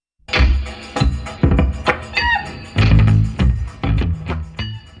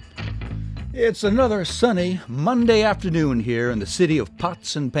It's another sunny Monday afternoon here in the city of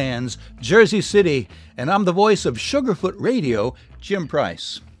pots and pans, Jersey City, and I'm the voice of Sugarfoot Radio, Jim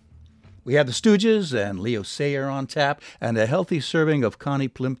Price. We have the Stooges and Leo Sayer on tap and a healthy serving of Connie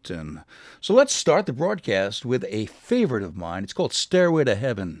Plimpton. So let's start the broadcast with a favorite of mine. It's called Stairway to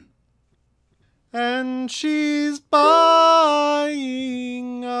Heaven. And she's buying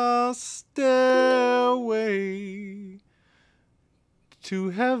a stairway to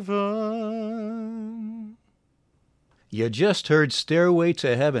heaven. You just heard Stairway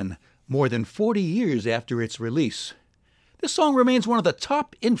to Heaven, more than 40 years after its release. This song remains one of the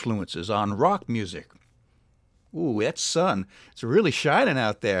top influences on rock music. Ooh, that sun. It's really shining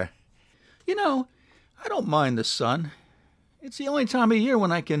out there. You know, I don't mind the sun. It's the only time of year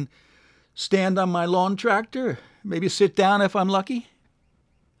when I can stand on my lawn tractor, maybe sit down if I'm lucky.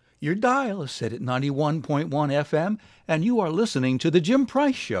 Your dial is set at 91.1 FM, and you are listening to The Jim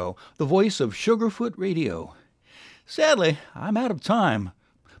Price Show, the voice of Sugarfoot Radio. Sadly, I'm out of time,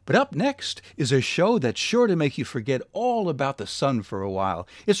 but up next is a show that's sure to make you forget all about the sun for a while.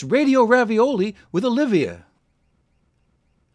 It's Radio Ravioli with Olivia.